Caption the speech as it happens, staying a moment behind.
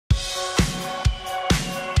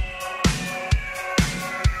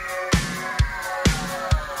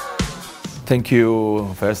Thank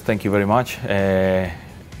you. First, thank you very much.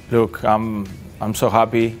 Look, I'm so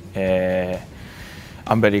happy.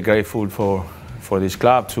 I'm very grateful for this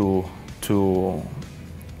club to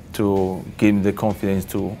give me the confidence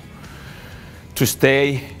to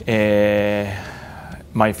stay.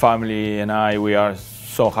 My family and I, we are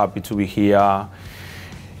so happy to be here.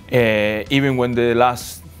 Even when the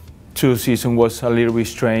last two seasons was a little bit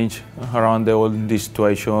strange around all this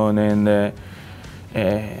situation, and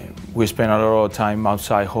we spent a lot of time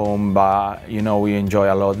outside home, but you know, we enjoy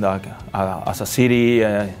a lot as a city.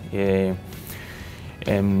 And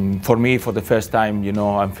for me, for the first time, you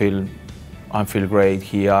know, I feel great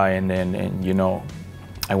here, and you know,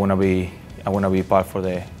 I wanna be part for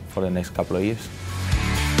the next couple of years.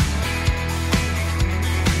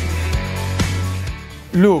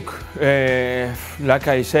 Look, like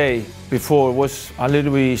I say before, it was a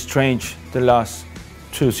little bit strange the last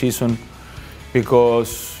two seasons,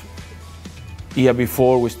 because year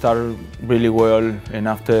before we started really well, and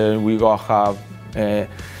after we got have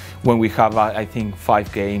when we have I think 5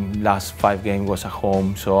 games, last 5 games was at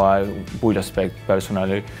home, so I would expect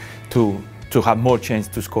personally to have more chance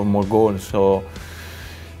to score more goals. So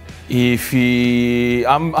if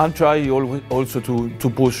I'm trying also to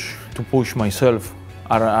push myself.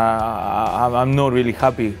 I'm not really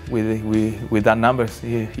happy with that numbers,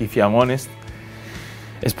 if I'm honest,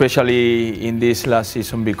 especially in this last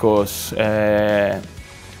season, because I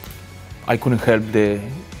couldn't help the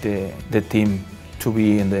team to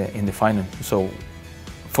be in the final. So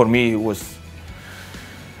for me, it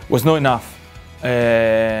was not enough.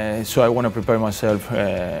 So I want to prepare myself,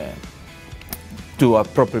 do a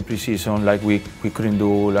proper pre-season like we couldn't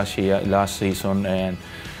do last season,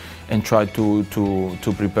 and try to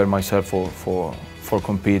prepare myself for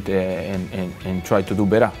compete and try to do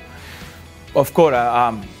better. Of course,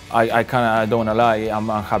 I don't wanna lie. I'm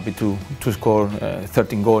happy to score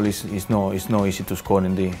 13 goals. It's not easy to score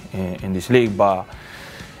in this league, but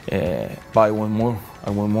I want more. I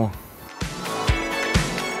want more.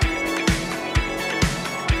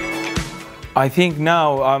 I think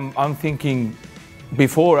now I'm thinking.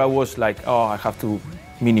 Before I was like, oh, I have to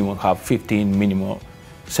minimum have 15, minimum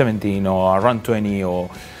 17 or around 20,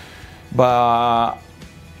 but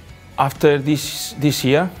after this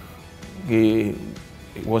year, it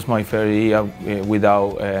was my first year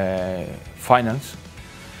without finals.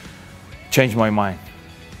 Changed my mind.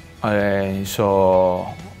 So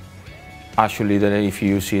actually, if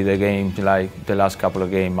you see the games, like the last couple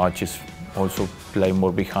of games, I just also play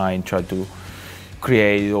more behind, try to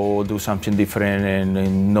create or do something different,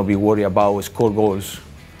 and not be worried about score goals.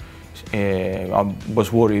 I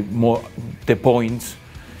was worried more the points,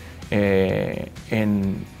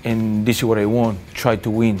 and this is what I want. Try to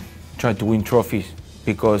win trophies,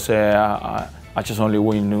 because I just only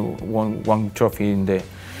win one trophy in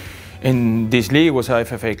this league. Was a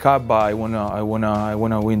FFA Cup, but I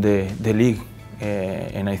wanna win the league,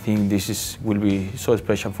 and I think this will be so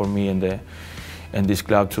special for me and this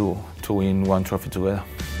club to win one trophy together.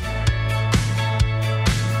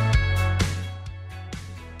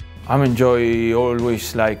 I enjoy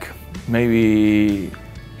always, like, maybe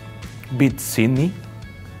beat Sydney,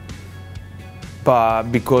 but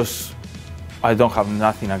because I don't have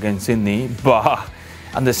nothing against Sydney, but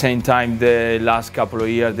at the same time, the last couple of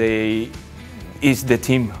years, it's the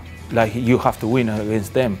team, like, you have to win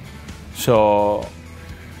against them. So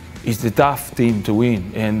it's the tough team to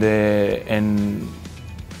win, and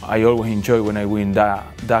I always enjoy when I win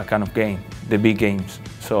that kind of game, the big games.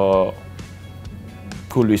 So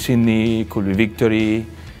could be Sydney, could be Victory.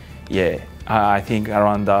 Yeah, I think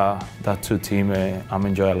around that two teams, I'm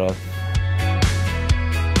enjoying a lot.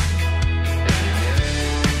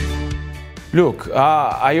 Look,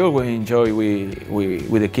 I always enjoy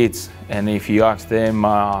with the kids, and if you ask them,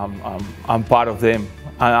 I'm part of them.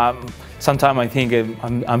 Sometimes I think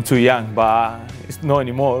I'm too young, but it's not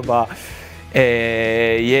anymore. But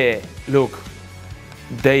yeah, look,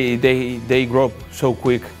 they grow up so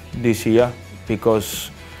quick this year,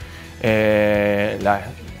 because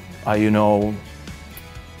you know,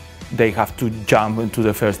 they have to jump into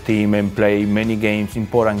the first team and play many games,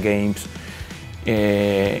 important games,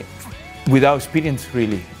 without experience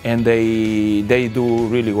really, and they do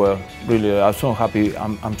really well. Really, I'm so happy.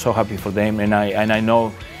 I'm so happy for them, and I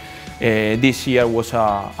know this year was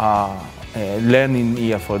a learning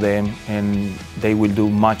year for them, and they will do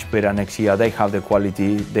much better next year. They have the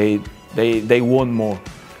quality. They want more.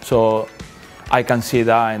 So I can see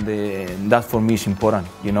that, and that for me is important.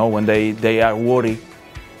 You know, when they are worried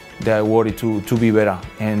to be better,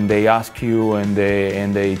 and they ask you, and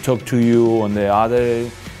they talk to you on the other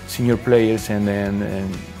senior players, and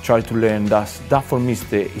then try to learn. That for me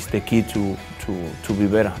is the key to be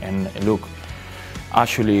better. And look,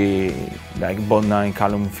 actually, like Bodna and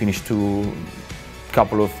Callum finished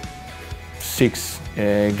couple of 6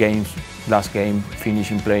 games. Last game,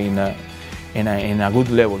 finishing playing in a good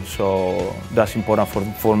level. So that's important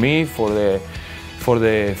for me, for the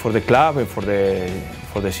club, and for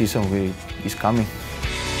the season which is coming.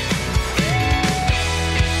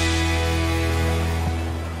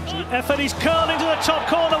 Effort, he's curled into the top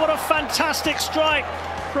corner. What a fantastic strike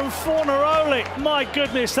from Fornaroli. My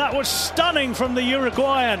goodness, that was stunning from the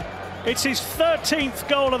Uruguayan. It's his 13th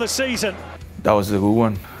goal of the season. That was a good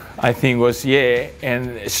one. I think it was, yeah,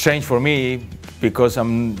 and strange for me because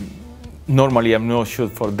normally I'm not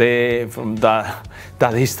shoot from that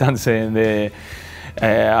distance, and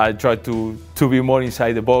I try to be more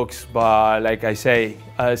inside the box. But like I say,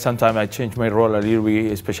 sometimes I change my role a little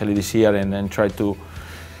bit, especially this year, and try to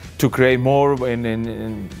create more.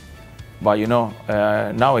 But you know,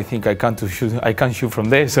 now I think I can't shoot from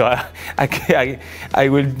there, so I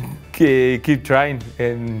will keep trying.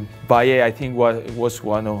 But yeah, I think it was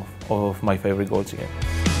one of my favorite goals again.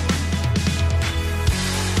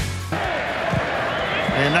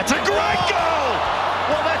 And that's a great goal!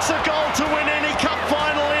 Well, that's a goal to win any cup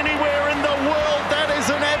final anywhere in the world. That is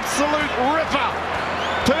an absolute ripper.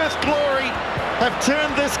 Perth Glory have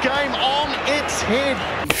turned this game on its head.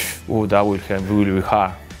 Oh, that will help really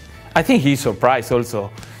hard. I think he's surprised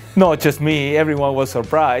also. Not just me, everyone was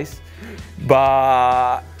surprised.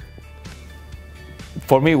 But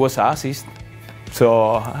for me, it was an assist.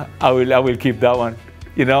 So I will keep that one,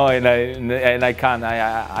 you know, and I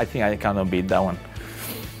think I cannot beat that one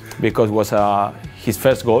because it was his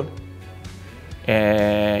first goal,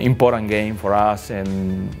 important game for us,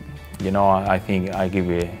 and you know, I think I give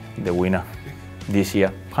it the winner this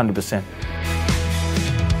year, 100%.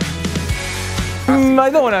 I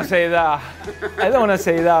don't want to say that. I don't want to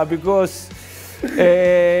say that because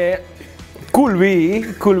could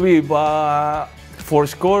be, but for a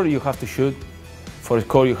score you have to shoot. For a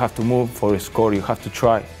score you have to move. For a score you have to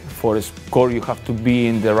try. For a score you have to be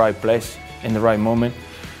in the right place in the right moment.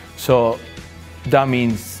 So that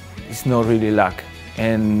means it's not really luck.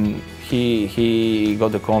 And he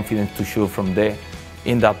got the confidence to shoot from there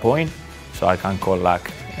in that point. So I can't call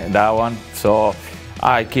luck in that one. So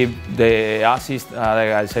I keep the assist,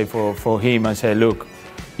 like I say for him, and say, look,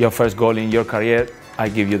 your first goal in your career, I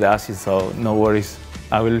give you the assist, so no worries.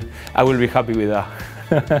 I will be happy with that.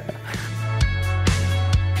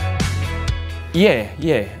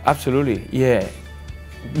 Yeah, absolutely, yeah.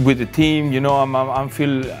 With the team, you know, I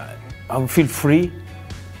feel free.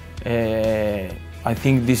 I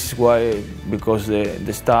think this is why, because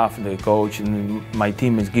the staff, the coach, and my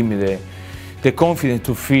team has given me the confidence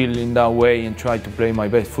to feel in that way and try to play my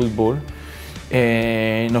best football.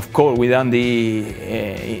 And of course, with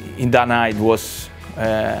Andy, in that night was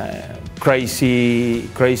crazy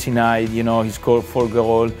night. You know, he scored 4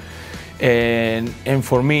 goals, and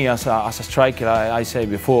for me as a striker, I said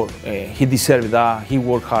before, he deserved that. He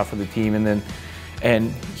worked hard for the team,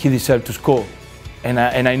 and he deserved to score. And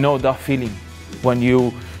I know that feeling when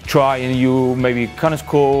you try and you maybe can't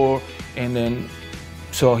score, and then.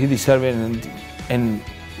 So he deserves it, and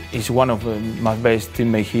he's one of my best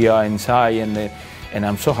teammates here inside, and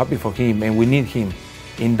I'm so happy for him, and we need him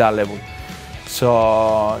in that level.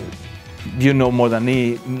 So you know more than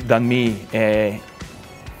me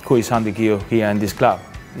who is Andy Keogh here in this club.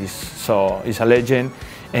 So he's a legend,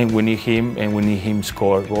 and we need him,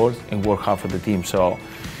 score goals and work hard for the team. So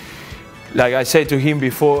like I said to him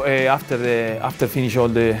before, after finish all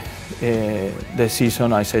the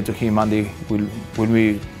season, I said to him, Andy, will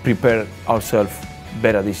we prepare ourselves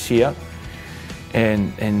better this year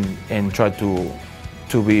and try to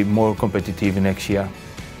be more competitive next year.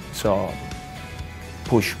 So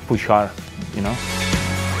push hard, you know.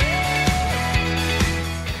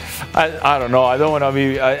 I don't know. I don't want to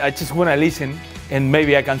be. I just want to listen, and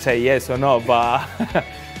maybe I can say yes or no, but.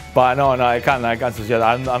 But no, I can't suggest.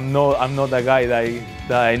 I'm not the guy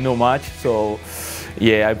that I know much. So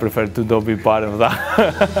yeah, I prefer to not be part of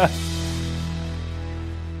that.